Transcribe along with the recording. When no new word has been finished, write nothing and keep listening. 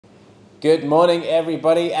Good morning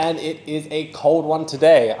everybody, and it is a cold one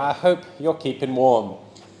today. I hope you're keeping warm.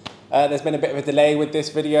 There's been a bit of a delay with this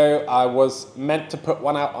video. I was meant to put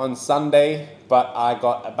one out on Sunday, but I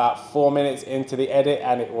got about 4 minutes into the edit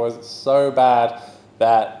and it was so bad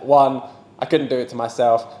that one, I couldn't do it to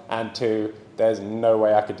myself, and two, there's no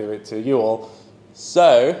way I could do it to you all.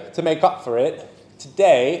 So, to make up for it,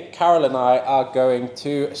 today Carol and I are going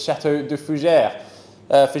to Chateau de Fougéres.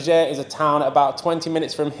 Fougères is a town about 20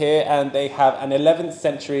 minutes from here, and they have an 11th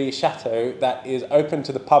century chateau that is open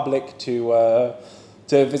to the public to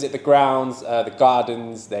visit the grounds, the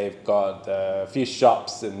gardens. They've got a few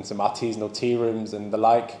shops and some artisanal tea rooms and the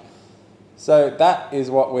like. So that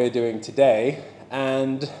is what we're doing today,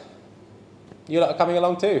 and you lot are coming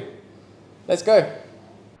along too. Let's go.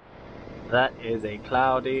 That is a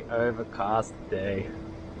cloudy, overcast day.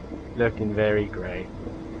 Looking very grey.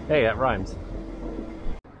 Hey, that rhymes.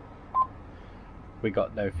 We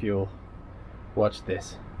got no fuel. Watch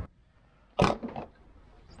this.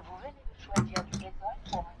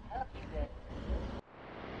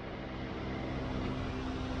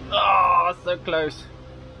 Oh, so close.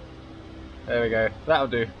 There we go. That'll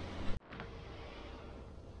do.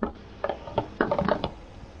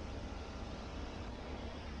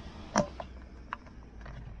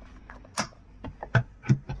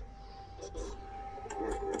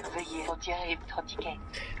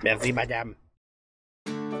 Merci, madame.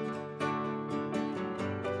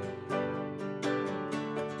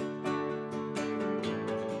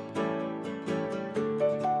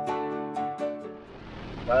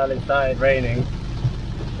 Well, it started raining.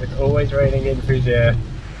 It's always raining in Fougères.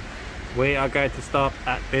 We are going to stop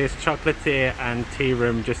at this chocolatier and tea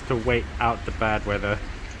room just to wait out the bad weather.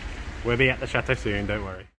 We'll be at the chateau soon, don't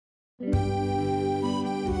worry.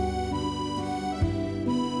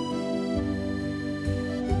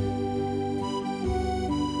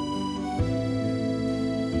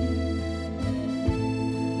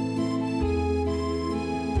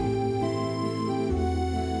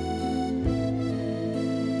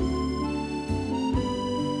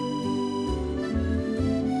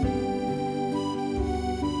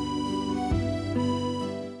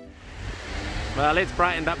 Well, it's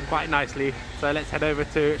brightened up quite nicely, so let's head over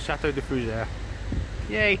to Chateau de Fougéres.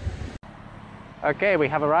 Yay! Okay, we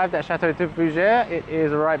have arrived at Chateau de Fougéres. It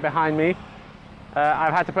is right behind me.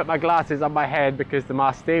 I've had to put my glasses on my head because the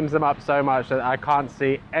mast steams them up so much that I can't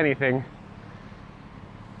see anything.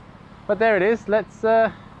 But there it is. Let's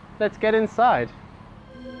get inside.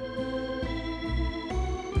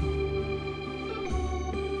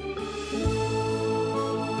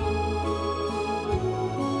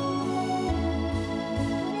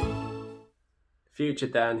 Future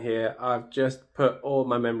Dan here. I've just put all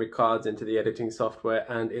my memory cards into the editing software,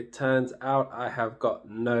 and it turns out I have got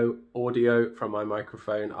no audio from my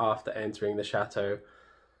microphone after entering the chateau.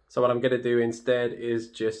 So what I'm going to do instead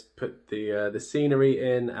is just put the scenery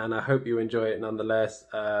in, and I hope you enjoy it nonetheless.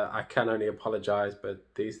 I can only apologize, but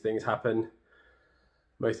these things happen,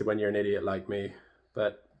 mostly when you're an idiot like me.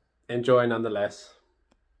 But enjoy nonetheless.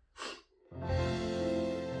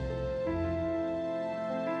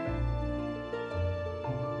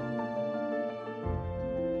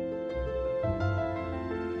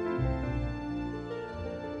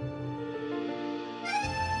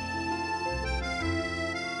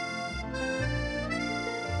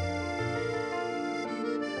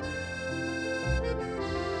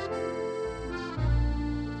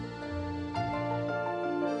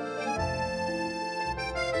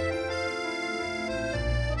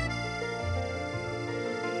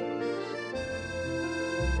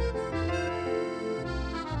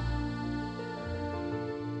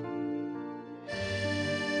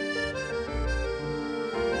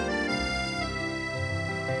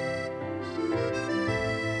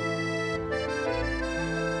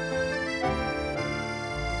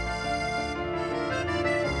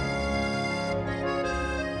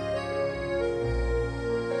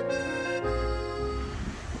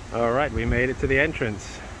 Alright, we made it to the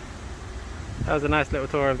entrance. That was a nice little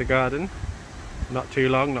tour of the garden. Not too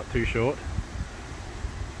long, not too short.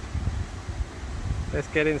 Let's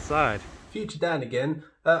get inside. Future Dan again.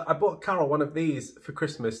 I bought Carol one of these for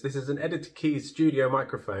Christmas. This is an Editor Keys studio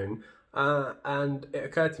microphone. And it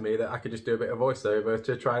occurred to me that I could just do a bit of voiceover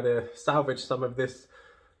to try to salvage some of this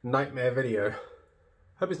nightmare video.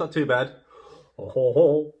 Hope it's not too bad.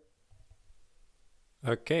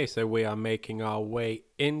 Okay, so we are making our way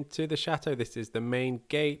into the chateau. This is the main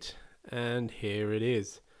gate, and here it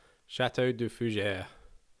is. Chateau de Fougéres.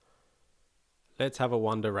 Let's have a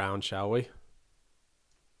wander round, shall we?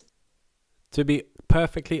 To be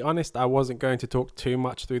perfectly honest, I wasn't going to talk too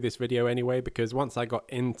much through this video anyway, because once I got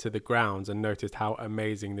into the grounds and noticed how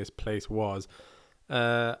amazing this place was,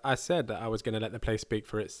 I said that I was going to let the place speak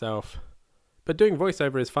for itself. But doing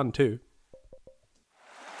voiceover is fun too.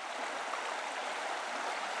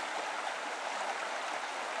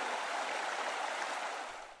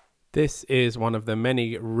 This is one of the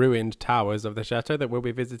many ruined towers of the chateau that we'll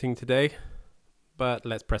be visiting today, but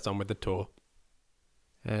let's press on with the tour.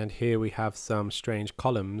 And here we have some strange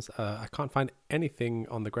columns. I can't find anything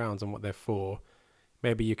on the grounds on what they're for.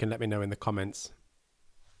 Maybe you can let me know in the comments.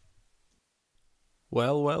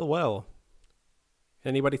 Well, well, well.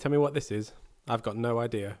 Anybody tell me what this is? I've got no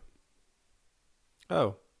idea.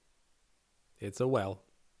 Oh, it's a well.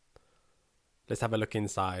 Let's have a look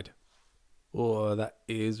inside. Oh, that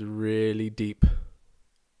is really deep.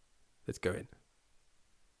 Let's go in.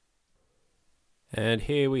 And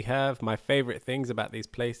here we have my favorite things about these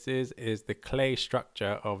places is the clay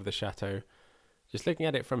structure of the chateau. Just looking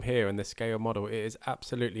at it from here and the scale model, it is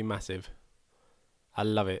absolutely massive. I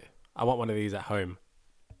love it. I want one of these at home.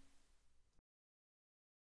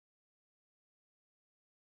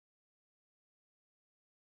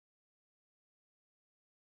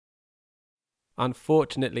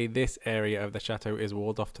 Unfortunately, this area of the chateau is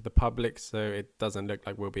walled off to the public, so it doesn't look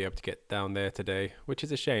like we'll be able to get down there today, which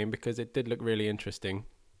is a shame because it did look really interesting.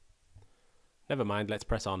 Never mind, let's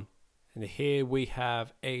press on. And here we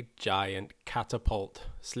have a giant catapult,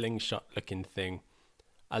 slingshot looking thing.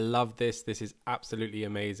 I love this. This is absolutely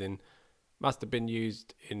amazing. Must have been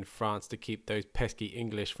used in France to keep those pesky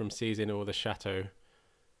English from seizing all the chateau.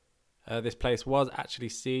 This place was actually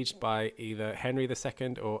sieged by either Henry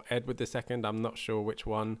II or Edward II. I'm not sure which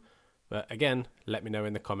one, but again, let me know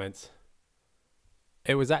in the comments.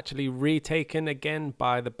 It was actually retaken again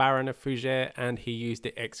by the Baron of Fougéres, and he used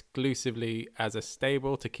it exclusively as a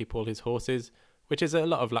stable to keep all his horses, which is a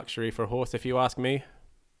lot of luxury for a horse if you ask me.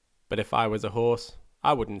 But if I was a horse,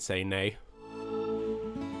 I wouldn't say nay.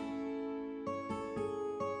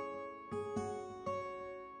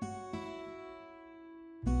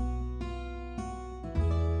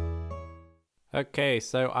 Okay,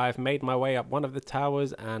 so I've made my way up one of the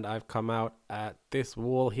towers and I've come out at this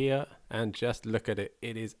wall here, and just look at it.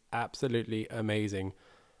 It is absolutely amazing.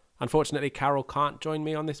 Unfortunately, Carol can't join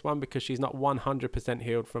me on this one because she's not 100%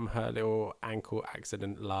 healed from her little ankle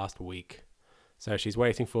accident last week. So she's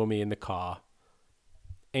waiting for me in the car.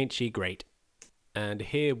 Ain't she great? And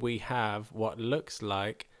here we have what looks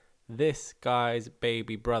like this guy's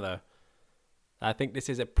baby brother. I think this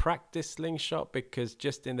is a practice slingshot because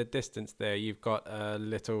just in the distance there you've got a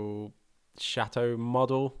little chateau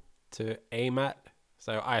model to aim at.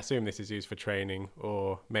 So I assume this is used for training,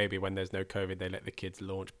 or maybe when there's no COVID they let the kids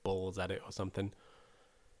launch balls at it or something.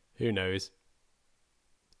 Who knows?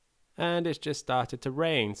 And it's just started to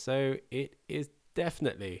rain, so it is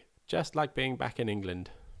definitely just like being back in England.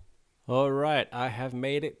 Alright, I have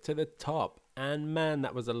made it to the top, and man,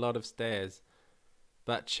 that was a lot of stairs.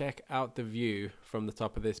 But check out the view from the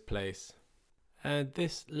top of this place. And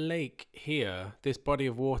this lake here, this body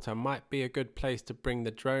of water, might be a good place to bring the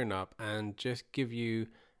drone up and just give you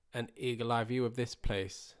an eagle-eye view of this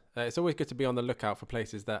place. It's always good to be on the lookout for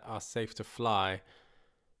places that are safe to fly,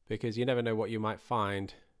 because you never know what you might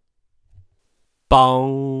find.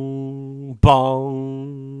 Bong,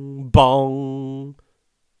 bong, bong.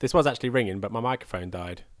 This was actually ringing, but my microphone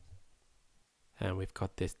died. And we've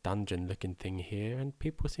got this dungeon looking thing here, and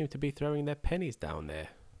people seem to be throwing their pennies down there.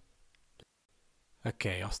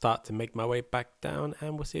 Okay, I'll start to make my way back down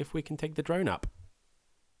and we'll see if we can take the drone up.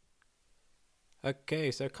 Okay,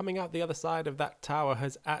 so coming out the other side of that tower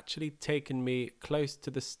has actually taken me close to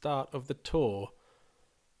the start of the tour.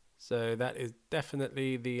 So that is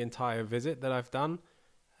definitely the entire visit that I've done.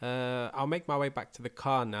 I'll make my way back to the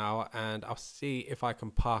car now and I'll see if I can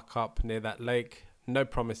park up near that lake. No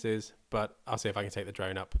promises, but I'll see if I can take the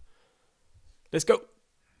drone up. Let's go!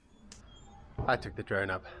 I took the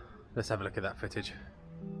drone up. Let's have a look at that footage.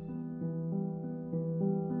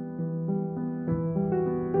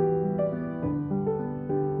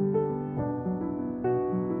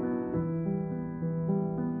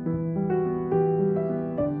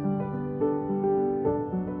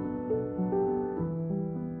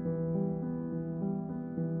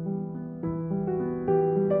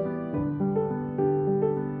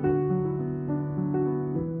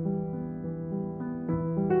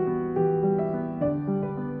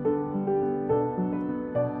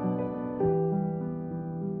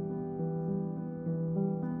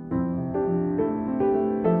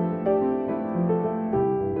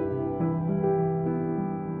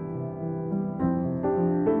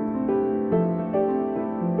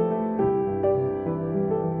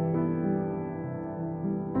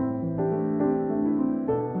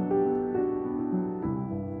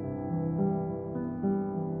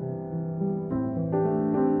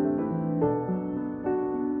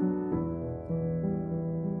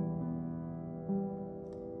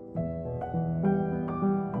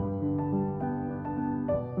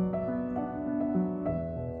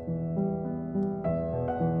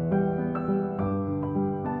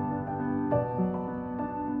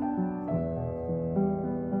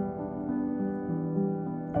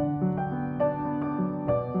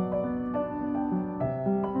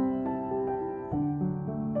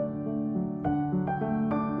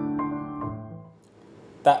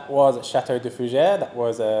 that was Chateau de Fougéres. That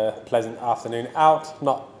was a pleasant afternoon out,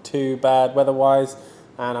 not too bad weather-wise,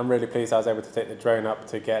 and I'm really pleased I was able to take the drone up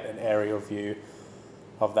to get an aerial view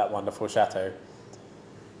of that wonderful chateau.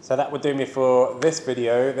 So that would do me for this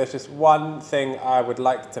video. There's just one thing I would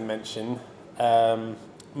like to mention.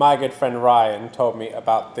 My good friend Ryan told me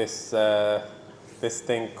about this this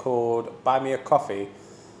thing called Buy Me a Coffee,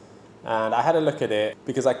 and I had a look at it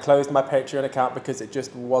because I closed my Patreon account because it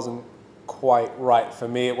just wasn't quite right for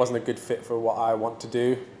me. It wasn't a good fit for what I want to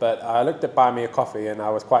do, but I looked at Buy Me a Coffee and I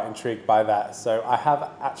was quite intrigued by that. So I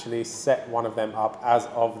have actually set one of them up as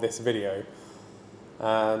of this video.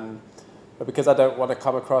 But because I don't want to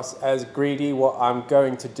come across as greedy, what I'm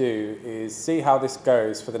going to do is see how this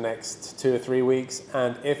goes for the next 2 or 3 weeks,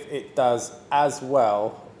 and if it does as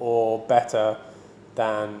well or better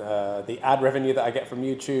than the ad revenue that I get from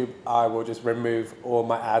YouTube, I will just remove all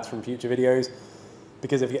my ads from future videos.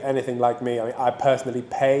 Because if you're anything like me, I mean, I personally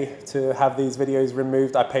pay to have these videos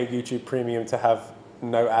removed. I pay YouTube Premium to have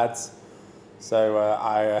no ads. So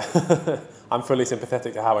I'm fully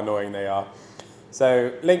sympathetic to how annoying they are.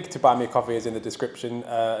 So link to Buy Me a Coffee is in the description.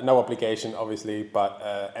 No obligation, obviously,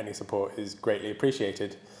 but any support is greatly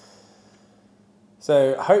appreciated.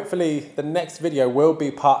 So hopefully the next video will be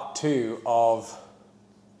part 2 of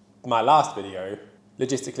my last video.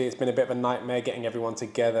 Logistically, it's been a bit of a nightmare getting everyone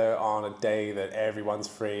together on a day that everyone's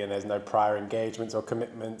free and there's no prior engagements or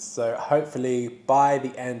commitments. So hopefully by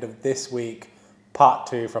the end of this week, part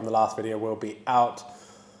 2 from the last video will be out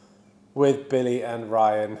with Billy and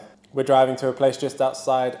Ryan. We're driving to a place just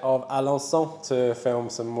outside of Alençon to film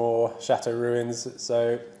some more chateau ruins.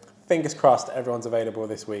 So fingers crossed everyone's available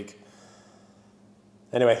this week.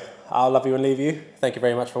 Anyway, I'll love you and leave you. Thank you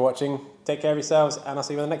very much for watching. Take care of yourselves and I'll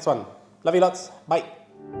see you in the next one. Love you lots. Bye.